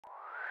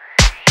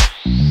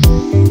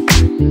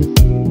Hey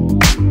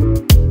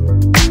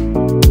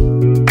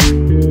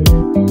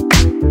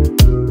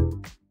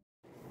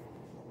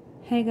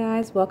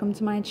guys, welcome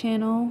to my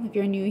channel. If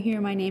you're new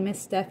here, my name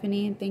is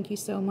Stephanie and thank you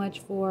so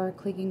much for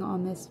clicking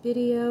on this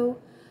video.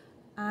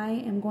 I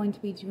am going to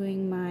be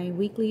doing my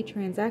weekly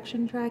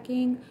transaction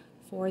tracking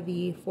for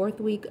the 4th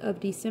week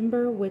of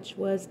December, which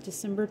was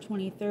December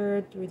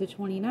 23rd through the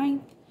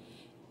 29th.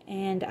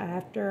 And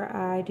after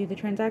I do the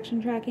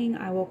transaction tracking,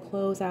 I will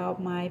close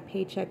out my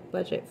paycheck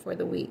budget for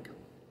the week.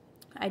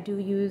 I do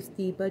use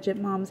the Budget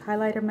Moms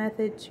highlighter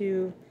method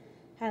to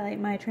highlight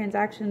my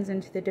transactions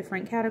into the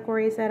different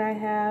categories that I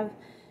have,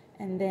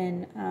 and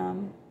then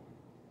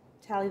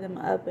tally them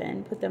up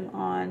and put them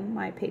on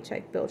my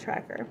paycheck bill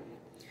tracker.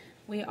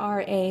 We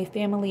are a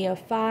family of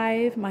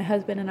 5. My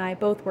husband and I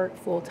both work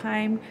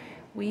full-time.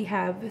 We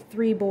have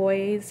 3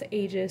 boys,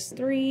 ages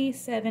 3,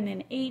 7,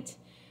 and 8.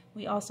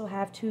 We also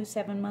have 2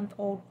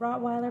 7-month-old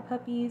Rottweiler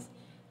puppies,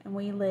 and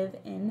we live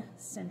in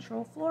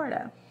Central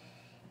Florida.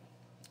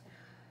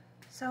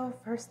 So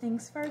first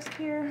things first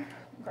here,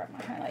 grab my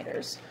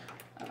highlighters.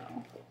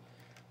 Uh-oh,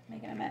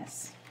 making a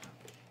mess.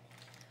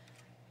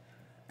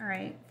 All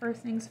right,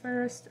 first things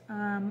first,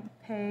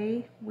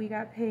 pay. We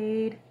got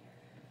paid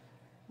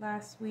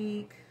last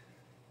week.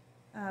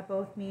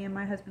 Both me and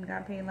my husband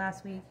got paid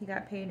last week. He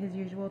got paid his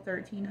usual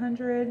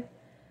 $1,300,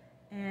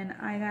 and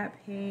I got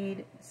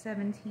paid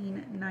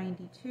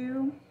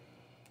 $1,792.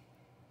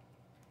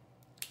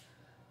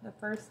 The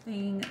first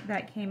thing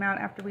that came out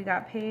after we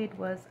got paid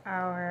was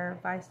our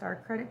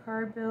VyStar credit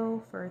card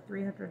bill for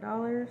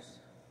 $300.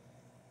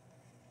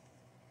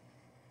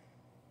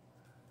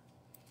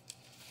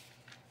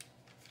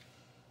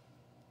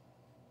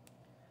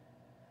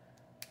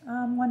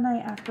 One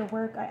night after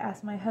work, I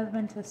asked my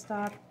husband to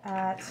stop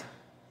at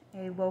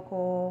a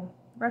local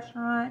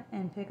restaurant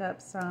and pick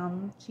up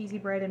some cheesy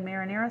bread and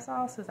marinara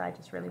sauce, because I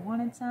just really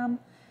wanted some.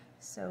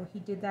 So he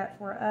did that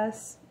for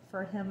us,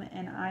 for him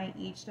and I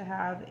each to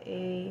have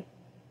a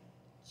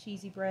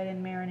cheesy bread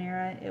and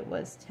marinara. It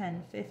was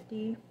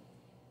 $10.50.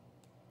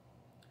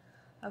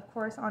 Of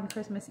course, on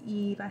Christmas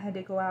Eve, I had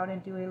to go out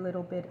and do a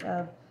little bit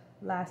of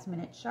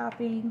last-minute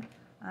shopping.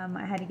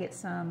 I had to get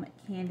some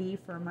candy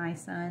for my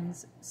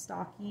son's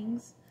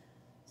stockings.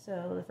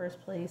 So the first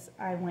place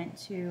I went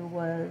to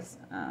was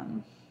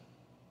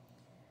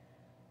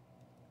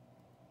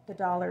the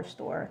dollar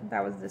store.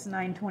 That was this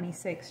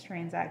 $9.26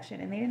 transaction,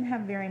 and they didn't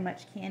have very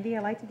much candy. I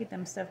like to get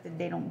them stuff that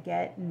they don't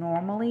get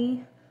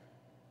normally.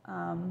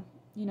 You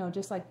know,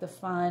 just like the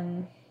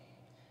fun,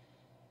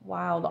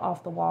 wild,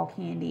 off-the-wall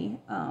candy.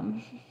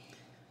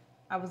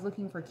 I was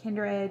looking for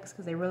Kinder Eggs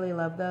because they really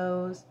love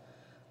those.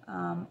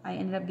 I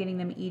ended up getting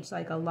them each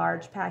like a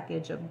large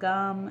package of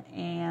gum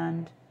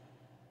and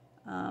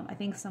I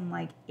think some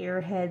like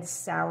Airheads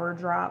sour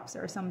drops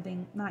or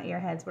something. Not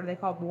Airheads, what are they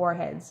called?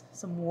 Warheads.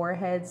 Some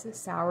Warheads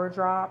sour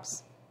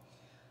drops.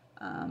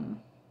 I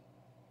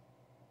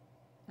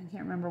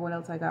can't remember what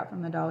else I got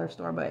from the dollar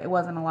store, but it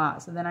wasn't a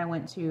lot. So then I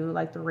went to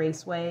like the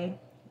Raceway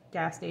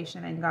gas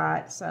station and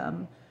got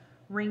some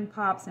ring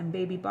pops and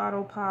baby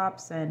bottle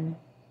pops and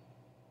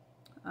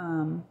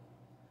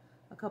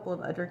a couple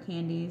of other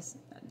candies.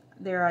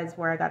 There is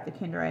where I got the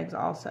Kinder Eggs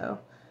also.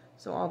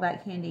 So all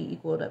that candy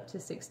equaled up to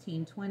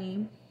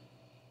 $16.20.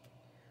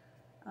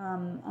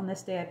 On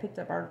this day, I picked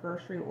up our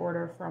grocery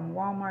order from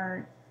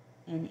Walmart,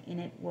 and in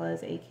it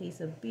was a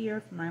case of beer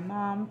for my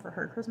mom for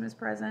her Christmas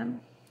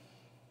present.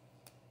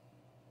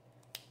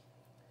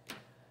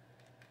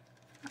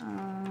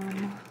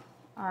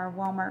 Our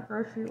Walmart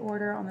grocery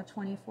order on the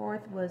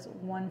 24th was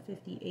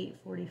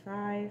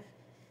 $158.45.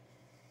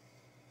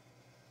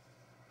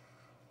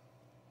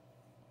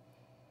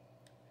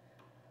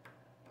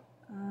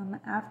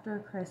 After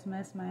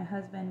Christmas, my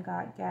husband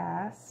got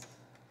gas.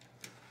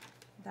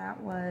 That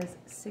was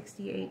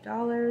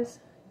 $68.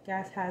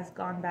 Gas has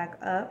gone back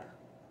up.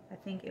 I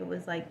think it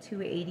was like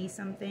 $2.80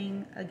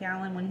 something a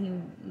gallon when he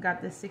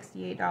got the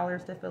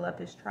 $68 to fill up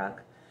his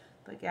truck.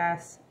 But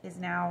gas is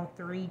now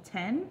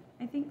 $3.10,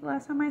 I think, the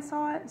last time I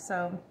saw it.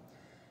 So,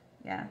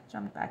 yeah,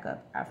 jumped back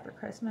up after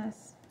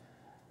Christmas.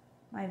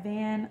 My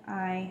van,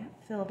 I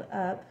filled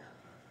up.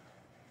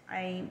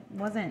 I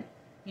wasn't,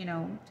 you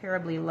know,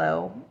 terribly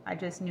low. I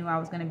just knew I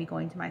was going to be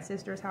going to my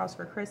sister's house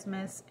for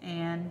Christmas,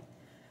 and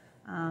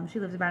she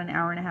lives about an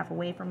hour and a half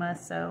away from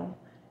us, so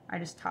I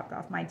just topped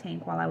off my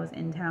tank while I was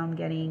in town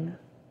getting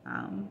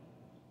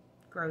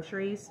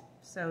groceries.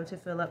 So to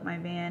fill up my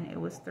van, it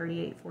was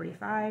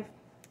 $38.45.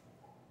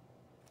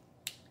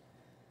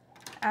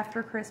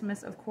 After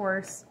Christmas, of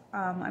course,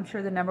 I'm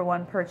sure the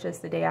 #1 purchase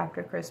the day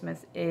after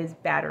Christmas is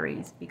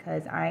batteries,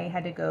 because I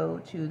had to go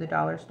to the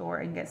dollar store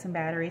and get some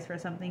batteries for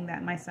something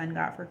that my son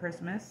got for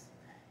Christmas.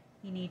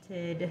 He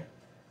needed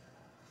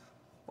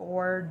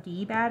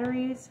 4D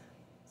batteries,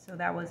 so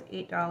that was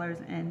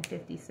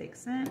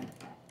 $8.56.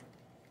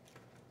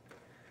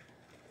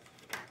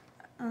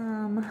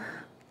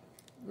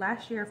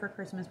 Last year for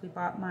Christmas, we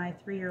bought my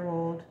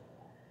 3-year-old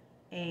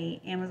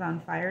a Amazon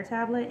Fire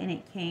tablet, and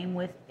it came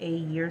with a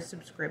year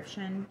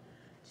subscription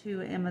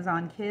to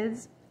Amazon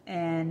Kids,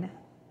 and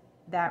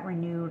that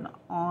renewed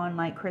on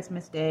like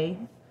Christmas Day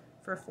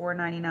for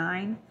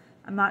 $4.99.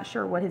 I'm not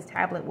sure what his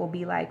tablet will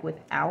be like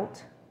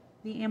without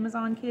the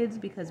Amazon Kids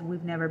because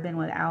we've never been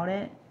without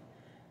it.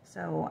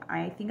 So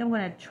I think I'm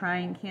going to try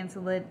and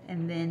cancel it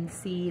and then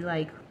see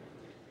like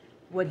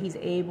what he's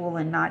able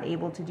and not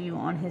able to do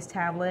on his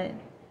tablet.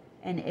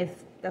 And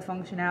if the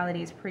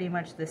functionality is pretty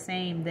much the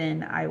same,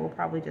 then I will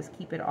probably just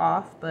keep it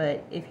off.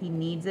 But if he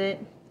needs it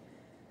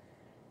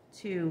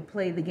to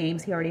play the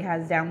games he already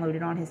has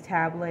downloaded on his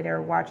tablet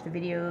or watch the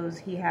videos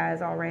he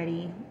has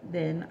already,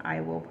 then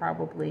I will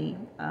probably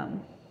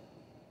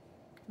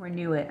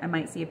renew it. I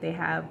might see if they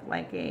have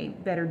like a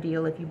better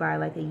deal if you buy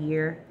like a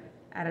year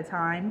at a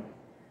time.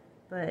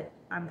 But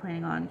I'm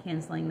planning on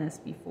canceling this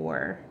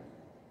before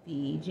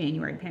the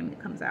January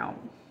payment comes out.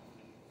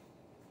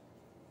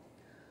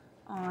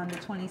 On the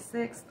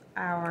 26th,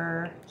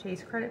 our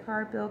Chase credit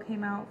card bill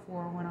came out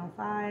for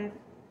 $105.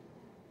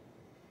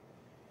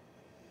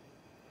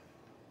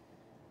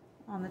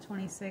 On the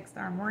 26th,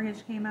 our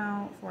mortgage came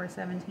out for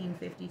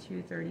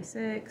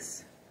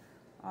 $1,752.36.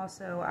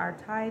 Also, our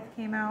tithe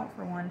came out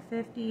for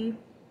 $150. We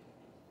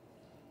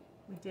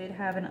did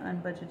have an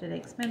unbudgeted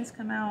expense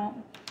come out.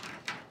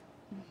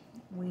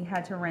 We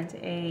had to rent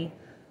a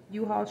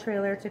U-Haul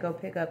trailer to go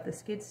pick up the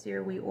skid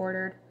steer we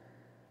ordered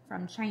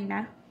from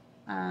China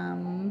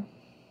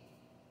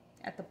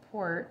at the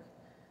port.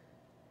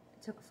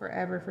 It took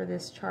forever for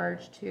this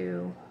charge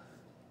to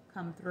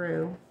come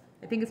through.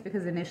 I think it's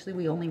because initially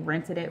we only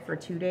rented it for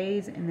 2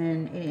 days, and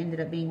then it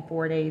ended up being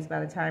 4 days by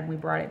the time we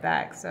brought it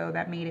back. So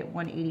that made it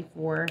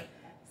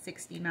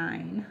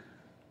 $184.69.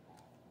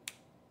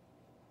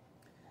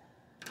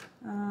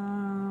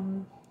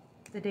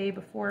 The day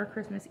before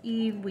Christmas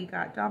Eve, we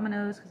got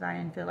Domino's because I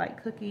didn't feel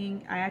like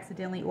cooking. I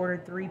accidentally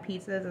ordered 3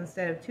 pizzas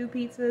instead of 2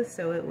 pizzas,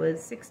 so it was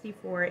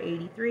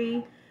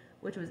 $64.83,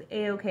 which was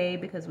a-okay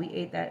because we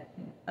ate that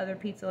other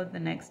pizza the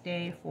next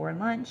day for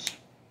lunch.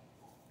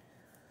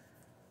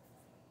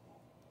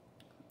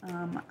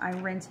 I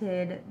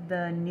rented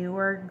the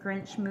newer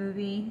Grinch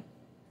movie,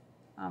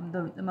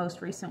 the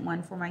most recent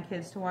one, for my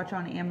kids to watch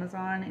on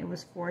Amazon. It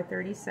was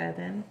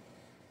 $4.37.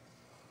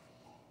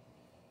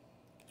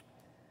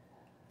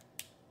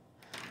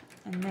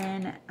 And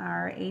then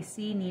our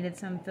AC needed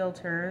some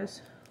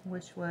filters,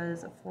 which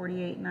was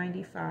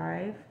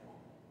 $48.95.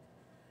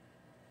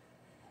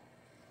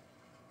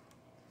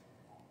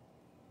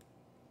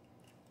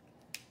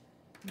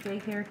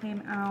 Daycare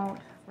came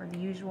out for the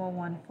usual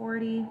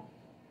 $140.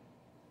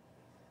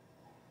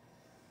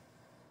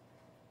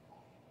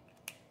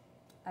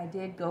 I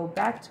did go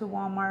back to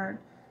Walmart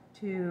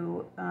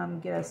to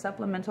get a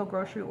supplemental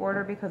grocery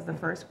order because the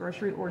first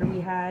grocery order we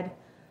had,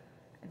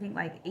 I think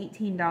like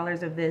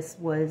 $18 of this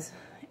was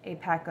a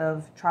pack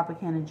of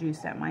Tropicana juice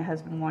that my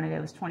husband wanted.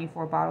 It was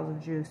 24 bottles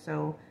of juice,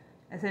 so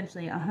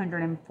essentially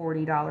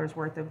 $140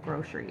 worth of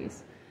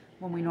groceries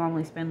when we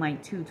normally spend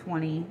like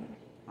 $220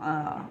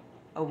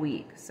 a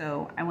week.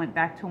 So I went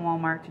back to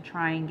Walmart to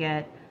try and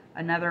get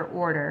another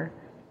order.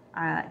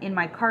 In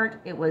my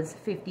cart, it was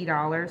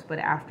 $50, but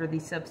after the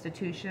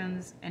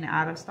substitutions and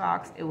out of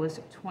stocks, it was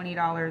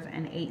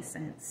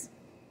 $20.08.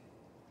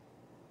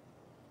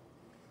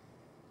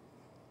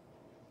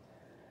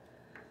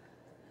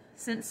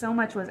 Since so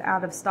much was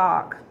out of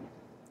stock,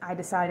 I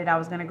decided I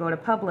was going to go to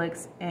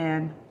Publix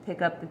and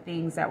pick up the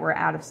things that were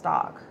out of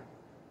stock.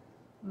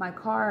 My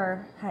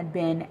car had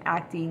been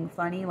acting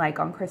funny, like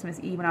on Christmas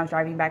Eve when I was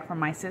driving back from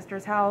my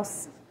sister's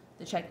house.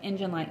 The check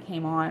engine light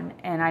came on,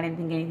 and I didn't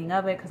think anything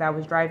of it because I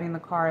was driving the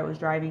car. It was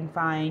driving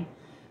fine.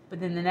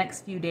 But then the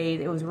next few days,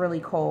 it was really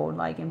cold.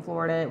 Like in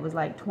Florida, it was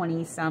like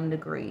 20-some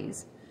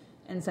degrees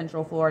in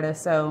Central Florida.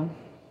 So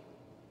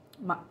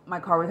my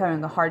car was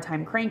having a hard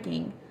time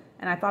cranking.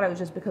 And I thought it was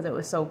just because it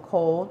was so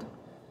cold.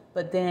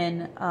 But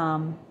then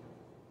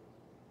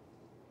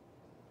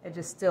it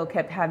just still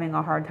kept having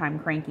a hard time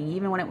cranking,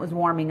 even when it was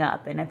warming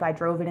up. And if I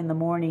drove it in the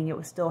morning, it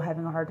was still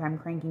having a hard time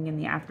cranking in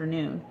the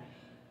afternoon.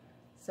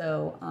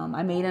 So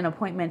I made an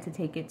appointment to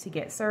take it to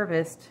get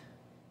serviced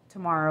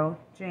tomorrow,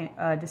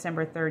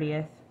 December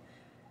 30th.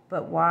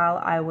 But while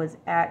I was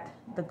at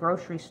the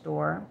grocery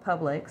store,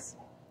 Publix,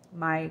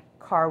 my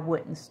car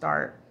wouldn't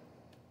start.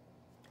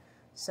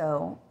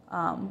 So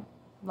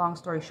long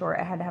story short,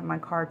 I had to have my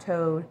car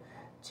towed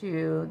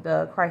to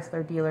the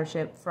Chrysler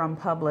dealership from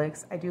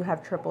Publix. I do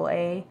have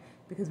AAA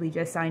because we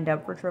just signed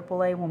up for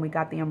AAA when we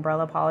got the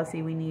umbrella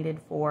policy we needed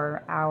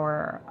for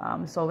our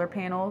solar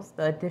panels,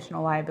 the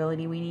additional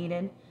liability we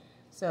needed.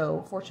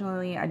 So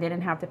fortunately, I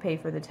didn't have to pay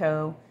for the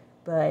tow,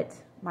 but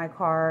my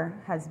car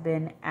has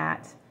been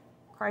at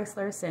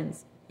Chrysler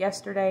since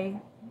yesterday.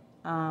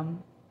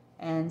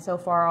 And so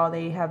far, all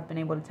they have been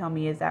able to tell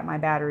me is that my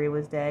battery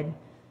was dead.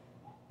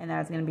 And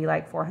that's going to be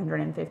like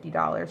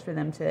 $450 for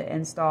them to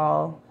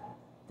install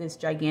this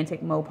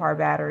gigantic Mopar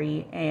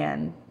battery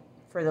and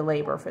for the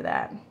labor for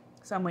that.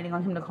 So I'm waiting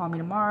on him to call me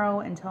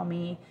tomorrow and tell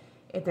me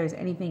if there's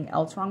anything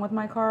else wrong with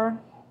my car.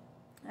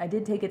 I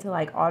did take it to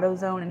like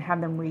AutoZone and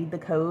have them read the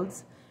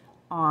codes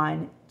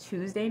on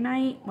Tuesday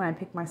night when I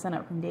picked my son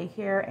up from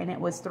daycare, and it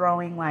was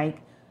throwing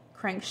like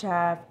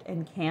crankshaft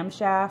and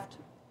camshaft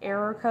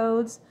error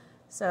codes.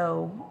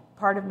 So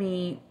part of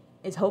me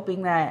is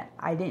hoping that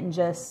I didn't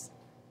just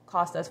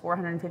cost us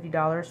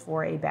 $450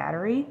 for a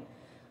battery,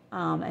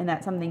 and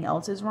that something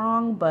else is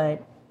wrong.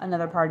 But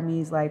another part of me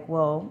is like,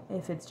 well,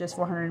 if it's just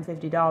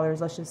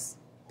 $450, let's just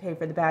pay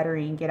for the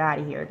battery and get out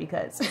of here,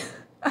 because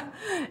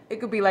it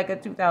could be like a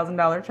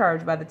 $2,000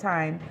 charge by the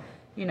time,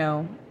 you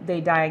know,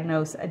 they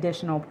diagnose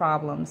additional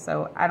problems.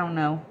 So I don't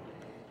know.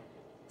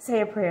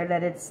 Say a prayer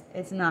that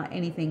it's not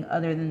anything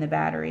other than the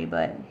battery.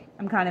 But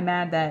I'm kind of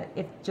mad that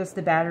if just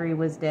the battery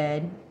was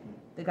dead,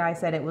 the guy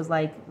said it was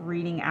like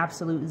reading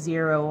absolute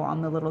 0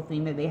 on the little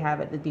thing that they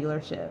have at the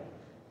dealership.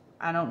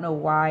 I don't know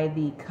why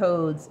the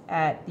codes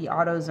at the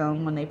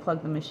AutoZone, when they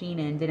plugged the machine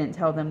in, didn't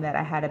tell them that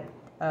I had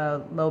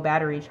a low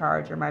battery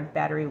charge or my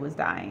battery was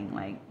dying.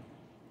 Like,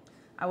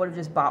 I would have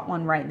just bought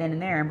one right then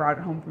and there and brought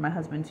it home for my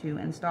husband to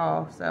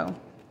install. So,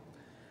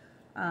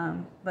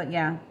 but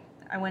yeah,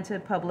 I went to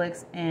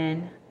Publix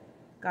and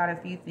got a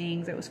few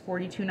things. It was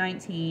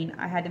 $42.19.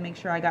 I had to make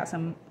sure I got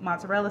some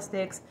mozzarella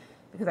sticks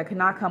because I could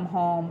not come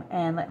home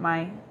and let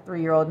my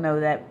 3-year-old know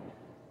that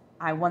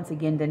I once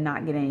again did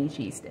not get any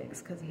cheese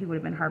sticks, because he would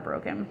have been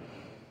heartbroken.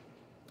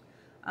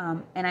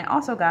 And I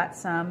also got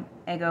some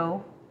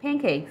Eggo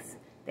pancakes.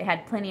 They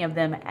had plenty of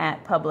them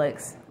at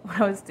Publix.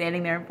 When I was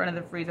standing there in front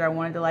of the freezer, I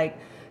wanted to like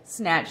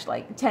snatch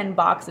like 10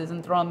 boxes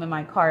and throw them in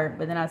my cart.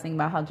 But then I was thinking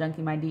about how junky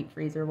my deep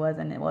freezer was,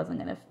 and it wasn't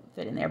going to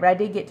fit in there. But I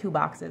did get 2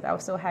 boxes. I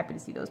was so happy to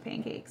see those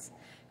pancakes,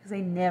 because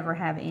they never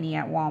have any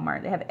at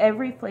Walmart. They have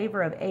every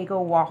flavor of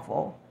Eggo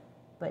waffle,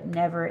 but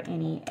never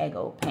any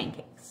Eggo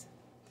pancakes.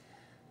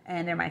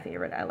 And they're my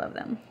favorite. I love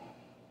them.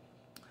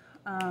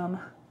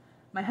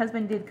 My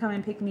husband did come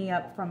and pick me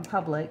up from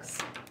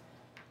Publix.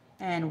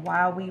 And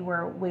while we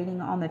were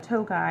waiting on the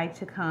tow guy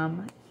to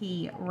come,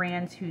 he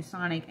ran to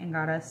Sonic and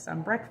got us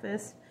some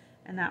breakfast.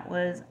 And that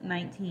was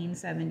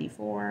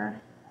 $19.74.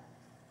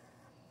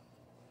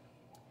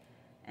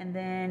 And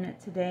then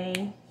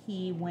today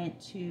he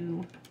went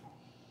to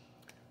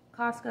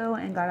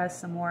Costco and got us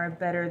some more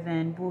Better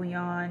Than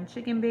Bouillon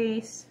chicken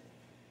base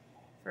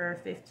for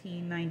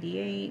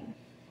 $15.98.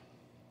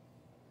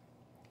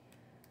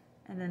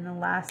 And then the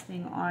last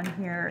thing on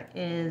here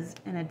is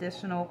an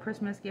additional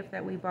Christmas gift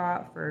that we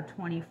bought for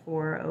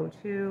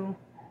 $24.02.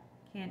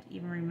 Can't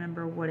even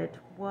remember what it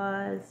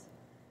was,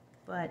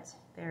 but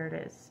there it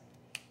is.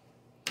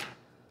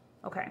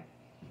 Okay.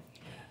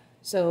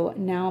 So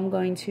now I'm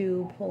going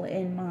to pull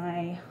in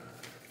my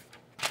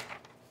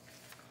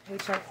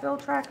Paycheck bill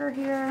tracker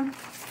here.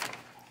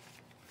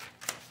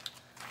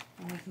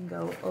 And we can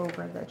go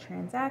over the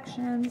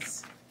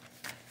transactions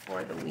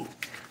for the week.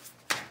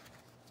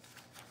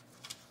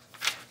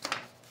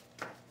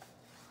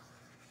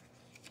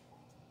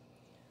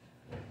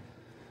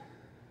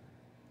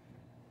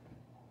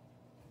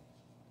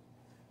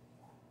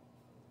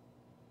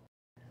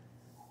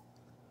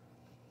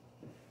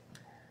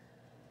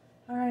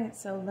 All right,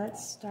 so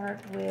let's start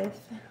with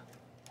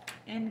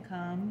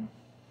income.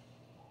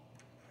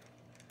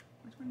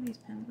 Which one of these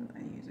pens was I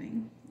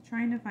using? I'm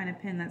trying to find a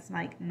pen that's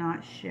like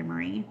not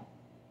shimmery,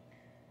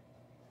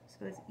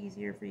 so it's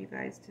easier for you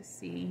guys to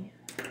see.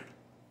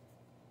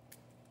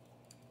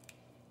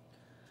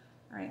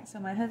 All right,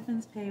 so my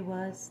husband's pay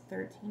was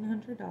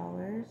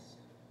 $1,300.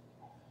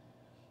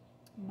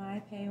 My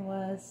pay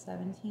was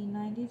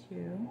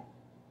 $1,792,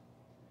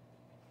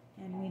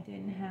 and we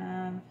didn't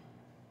have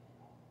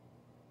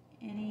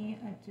any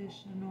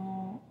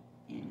additional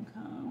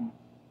income.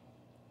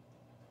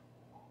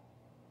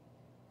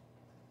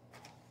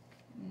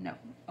 No.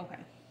 Okay.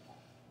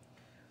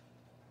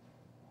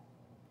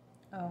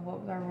 Oh,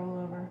 what was our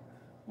rollover?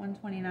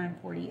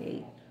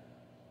 $129.48.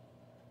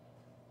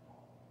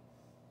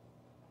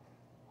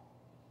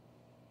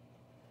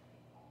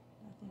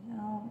 Nothing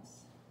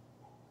else.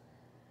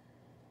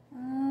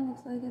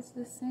 Looks like it's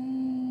the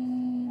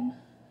same.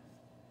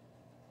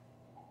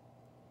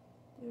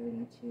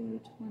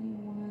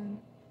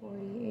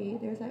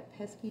 32.21.48. There's that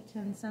pesky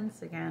 10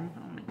 cents again.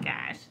 Oh my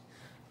gosh.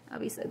 I'll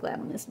be so glad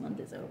when this month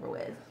is over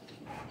with.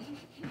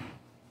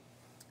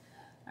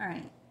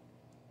 Alright.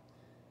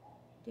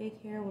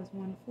 Daycare was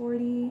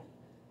 $140.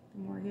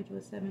 The mortgage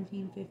was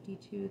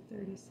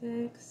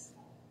 $1752.36.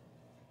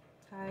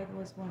 Tide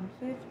was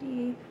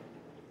 $150.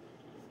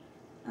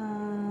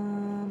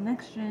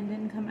 Next gen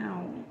didn't come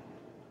out.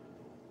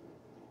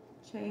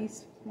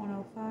 Chase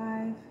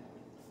 $105.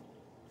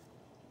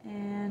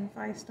 And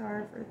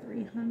 5-star for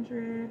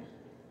 $300.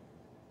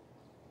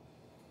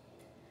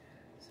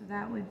 So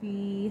that would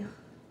be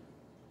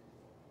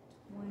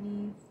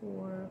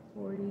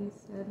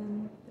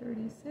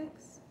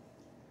 $24.47.36.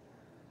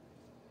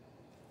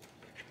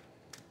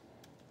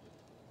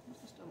 Let's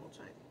just double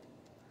check.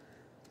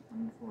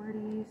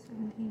 140,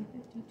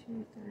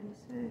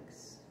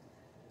 1752.36,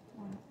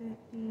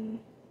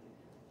 150,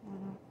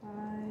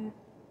 105,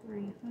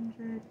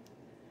 300.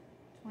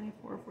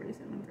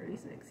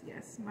 24.47.36,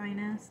 yes,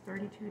 minus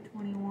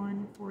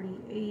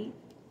 32.21.48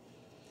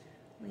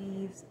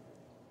 leaves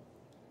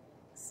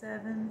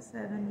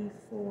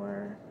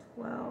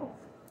 774.12.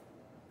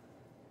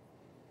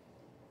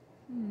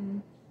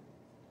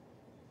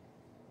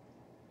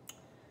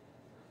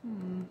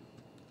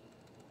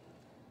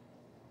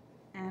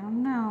 I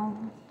don't know.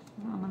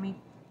 Well, let me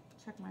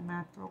check my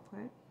math real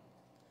quick,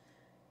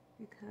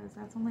 because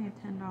that's only a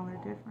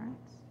 $10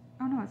 difference.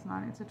 Oh no, it's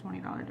not. It's a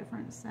 $20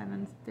 difference.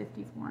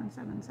 $7.54 and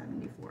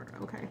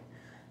 $7.74. Okay.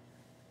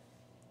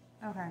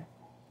 Okay.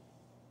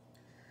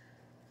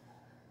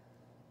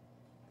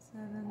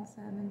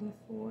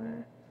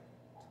 $7.74.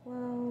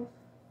 12.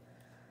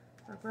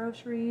 For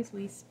groceries,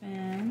 we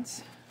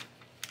spent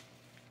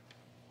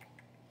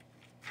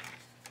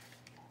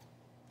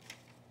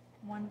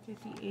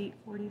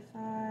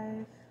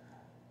 $158.45.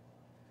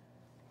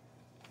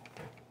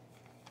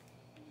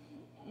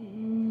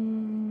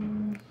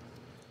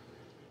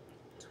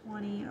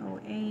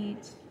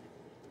 $20.08.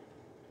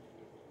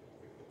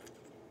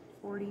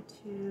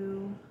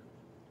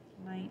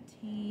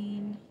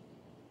 $42.19.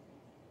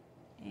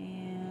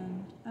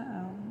 And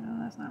no,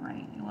 that's not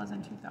right. It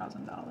wasn't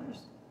 $2,000.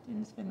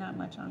 Didn't spend that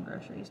much on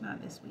groceries,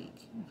 not this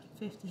week.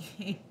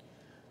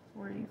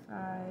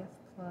 $58.45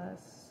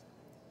 plus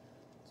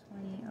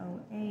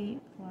 $20.08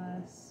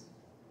 plus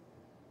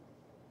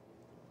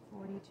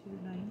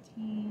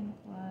 $42.19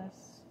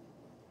 plus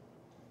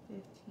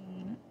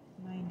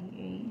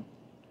 $15.98.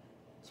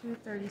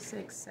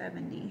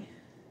 $236.70.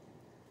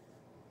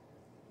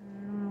 I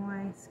don't know why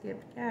I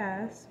skipped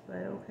gas, but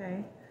okay.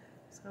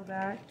 Let's go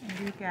back and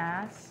do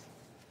gas.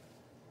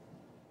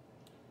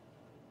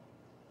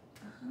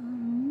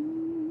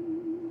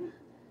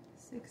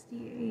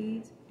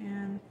 68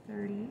 and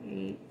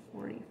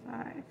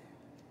 38.45.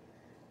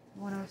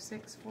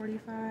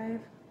 106.45.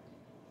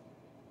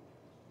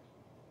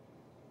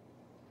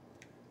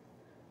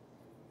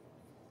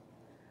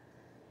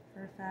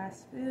 For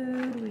fast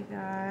food, we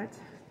got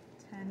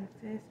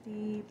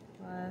 $10.50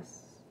 plus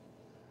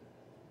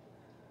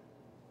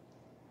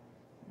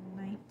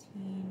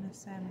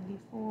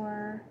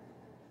 $19.74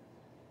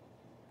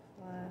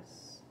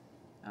 plus,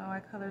 oh, I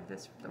colored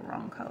this the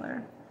wrong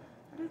color.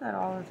 I do that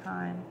all the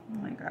time. Oh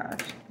my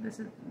gosh. This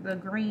is the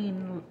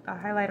green, the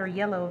highlighter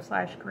yellow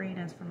 / green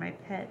is for my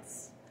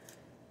pets.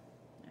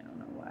 I don't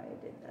know why I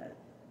did that.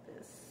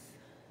 This.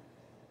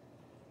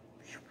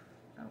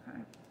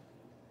 Okay.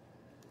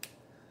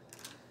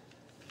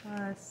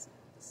 Plus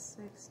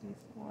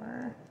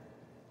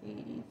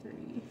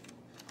 64.83.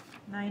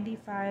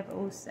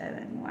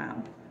 95.07.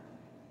 Wow.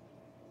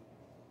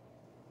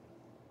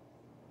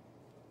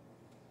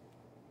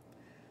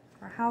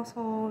 For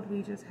household,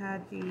 we just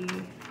had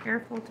the air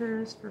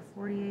filters for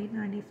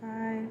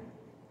 $48.95.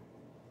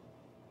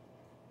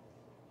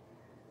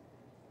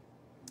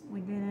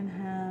 We didn't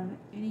have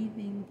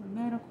anything for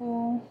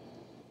medical.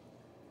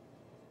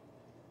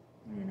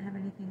 We didn't have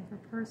anything for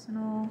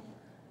personal.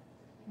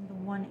 The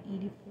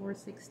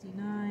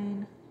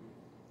 $184.69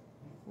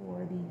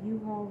 for the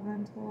U-Haul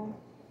rental.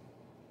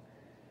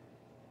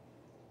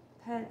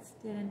 Pets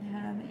didn't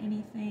have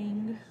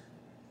anything,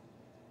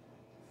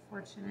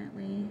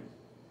 fortunately.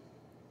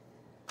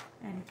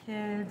 And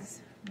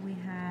kids, we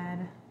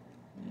had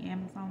the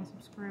Amazon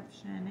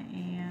subscription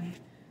and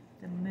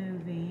the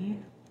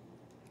movie.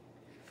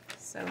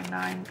 So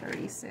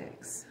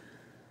 $9.36.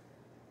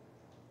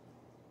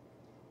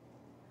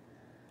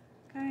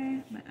 Okay,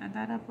 I'm gonna add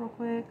that up real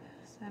quick.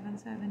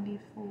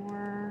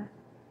 $7.74.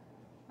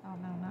 Oh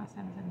no, not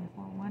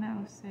 $7.74.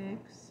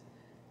 $106.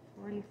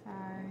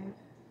 45.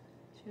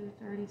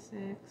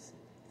 $236.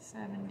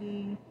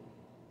 70.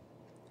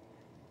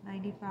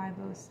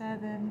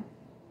 95.07.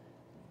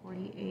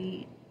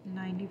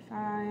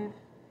 48.95.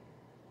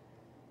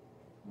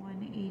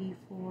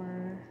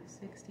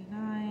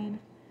 184.69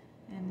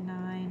 and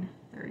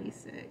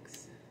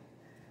 9.36.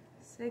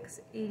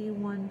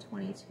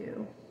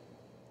 681.22.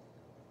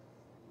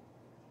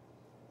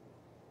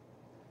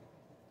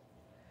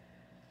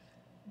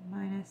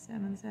 Minus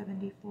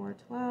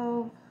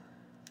 774.12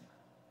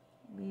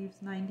 leaves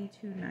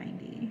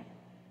 92.90.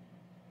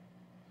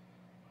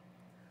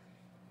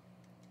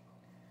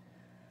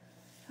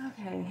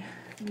 Okay,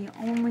 the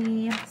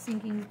only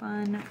sinking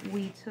fund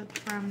we took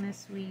from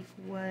this week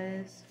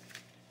was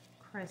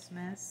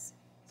Christmas.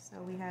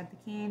 So we had the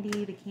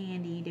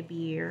candy, the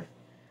beer.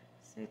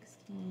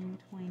 16,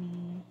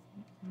 20,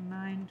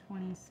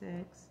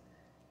 9.26,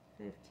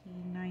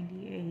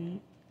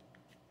 15.98.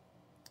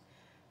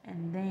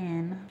 And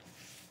then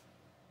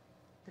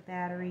the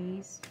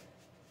batteries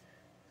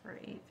for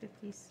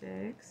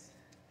 $8.56.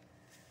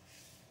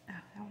 Oh,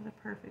 that was a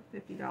perfect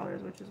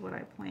 $50, which is what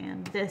I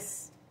planned.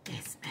 This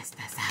messed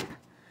us up.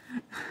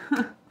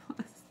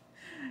 Plus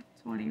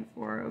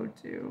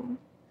 24.02,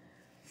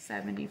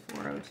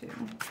 74.02.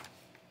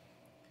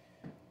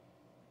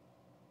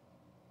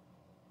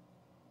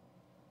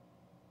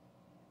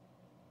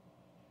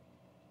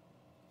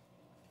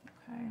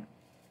 Okay.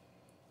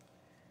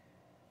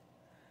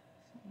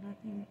 So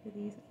nothing for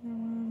these other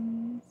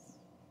ones.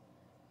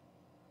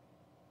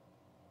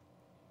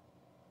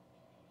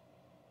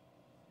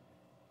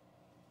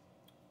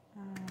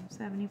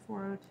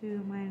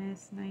 $74.02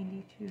 minus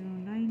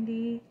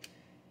 $92.90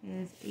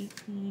 is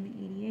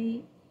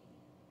 $18.88.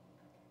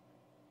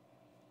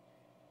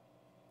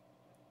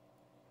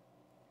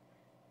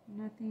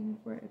 Nothing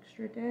for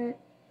extra debt.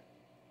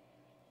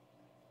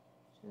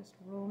 Just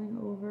rolling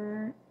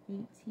over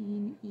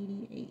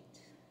 1888,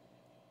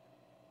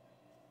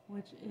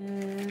 which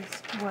is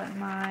what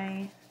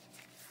my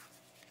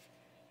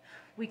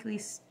weekly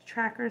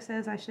tracker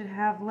says I should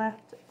have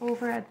left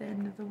over at the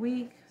end of the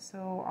week.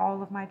 So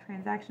all of my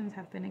transactions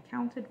have been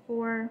accounted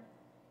for.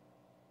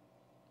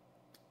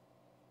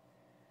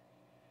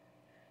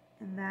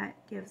 And that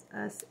gives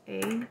us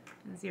a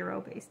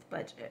zero-based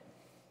budget.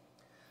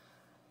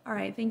 All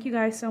right, thank you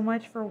guys so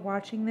much for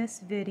watching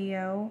this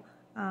video.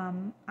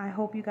 I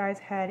hope you guys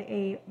had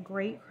a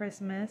great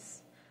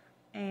Christmas,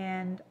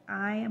 and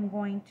I am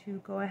going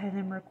to go ahead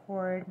and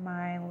record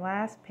my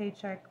last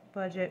paycheck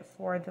budget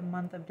for the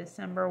month of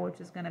December, which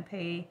is going to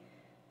pay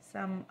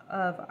some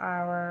of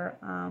our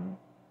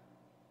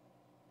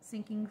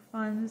sinking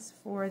funds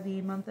for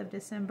the month of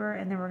December,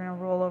 and then we're going to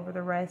roll over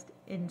the rest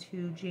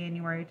into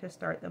January to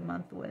start the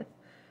month with.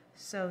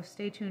 So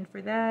stay tuned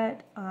for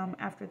that.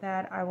 After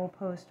that, I will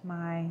post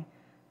my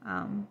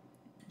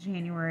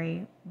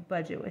January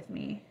budget with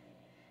me.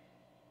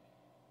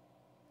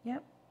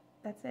 Yep,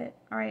 that's it.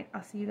 All right,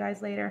 I'll see you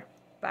guys later.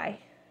 Bye.